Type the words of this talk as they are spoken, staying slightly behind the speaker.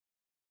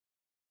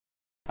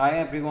Hi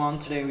everyone,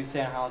 today we see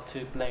how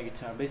to play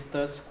guitar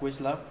Mr. Squeeze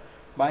Love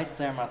by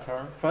Sam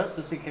Arthur. First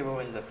to see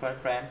keyboard in the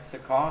first frame, the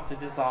chord to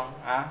the song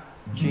A,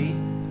 G,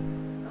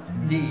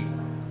 D,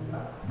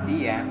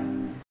 E,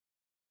 M.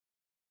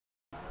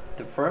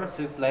 The first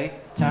to play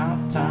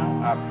down,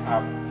 down, up,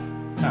 up,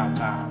 down,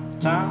 down,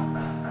 down,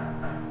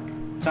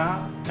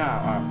 down,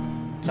 down,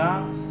 up,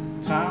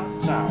 down,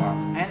 down, down,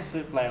 up, and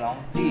to play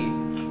along D,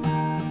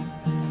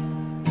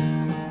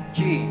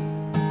 G,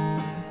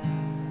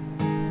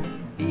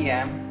 E,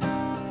 M,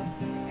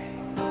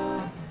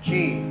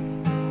 G.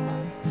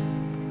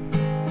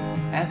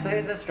 And so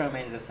is the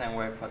strumming in the same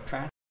way for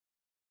track.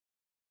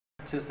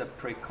 Choose the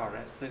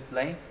pre-chorus to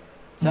play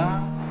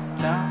down,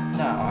 down,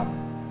 down,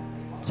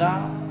 up,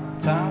 down,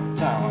 down,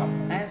 down, up,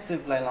 and to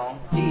play along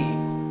D,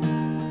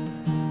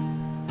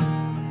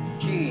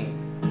 G,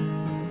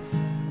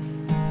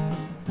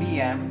 B,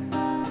 M,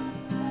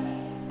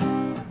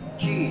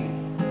 G.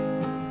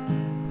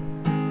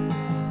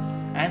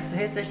 And so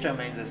here's the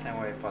strumming in the same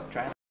way for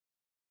track.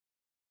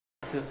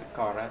 Choose the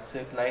chorus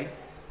to play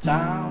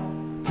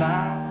down,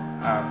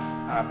 down, up,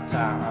 up,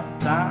 down, up,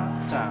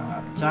 down, down,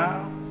 up,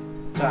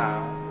 down,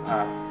 down,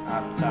 up,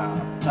 up, down,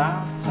 up,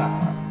 down,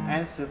 down, up,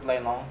 and to play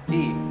along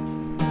D,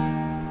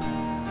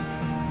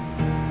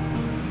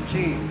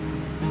 G,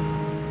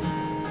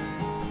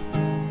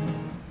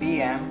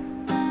 B,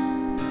 M,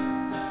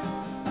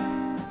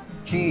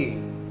 G.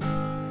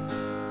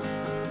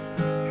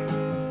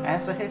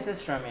 And so here's the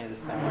strumming in the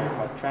same way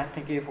for track.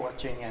 Thank you for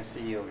watching and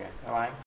see you again. Bye bye.